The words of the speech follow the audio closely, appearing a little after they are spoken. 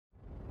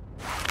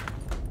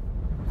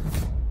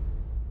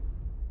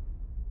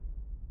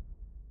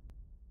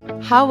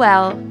How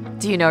well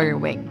do you know your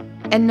wing?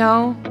 And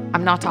no,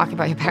 I'm not talking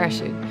about your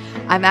parachute.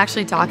 I'm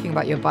actually talking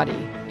about your body,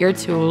 your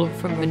tool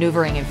for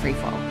maneuvering in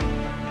freefall.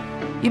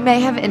 You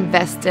may have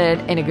invested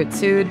in a good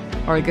suit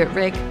or a good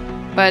rig,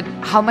 but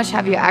how much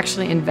have you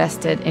actually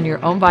invested in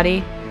your own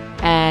body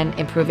and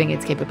improving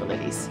its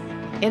capabilities?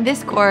 In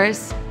this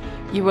course,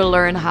 you will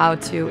learn how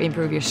to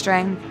improve your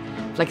strength,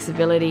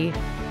 flexibility,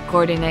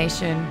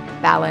 coordination,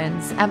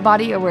 balance, and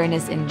body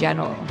awareness in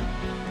general.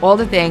 All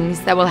the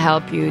things that will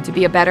help you to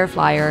be a better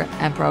flyer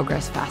and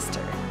progress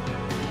faster.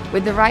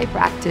 With the right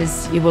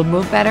practice, you will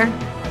move better,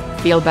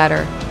 feel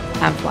better,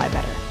 and fly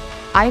better.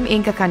 I'm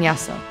Inka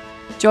Cagnasso.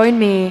 Join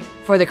me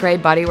for the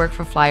Krāv Bodywork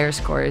for Flyers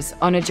course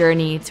on a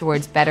journey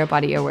towards better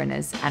body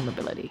awareness and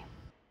mobility.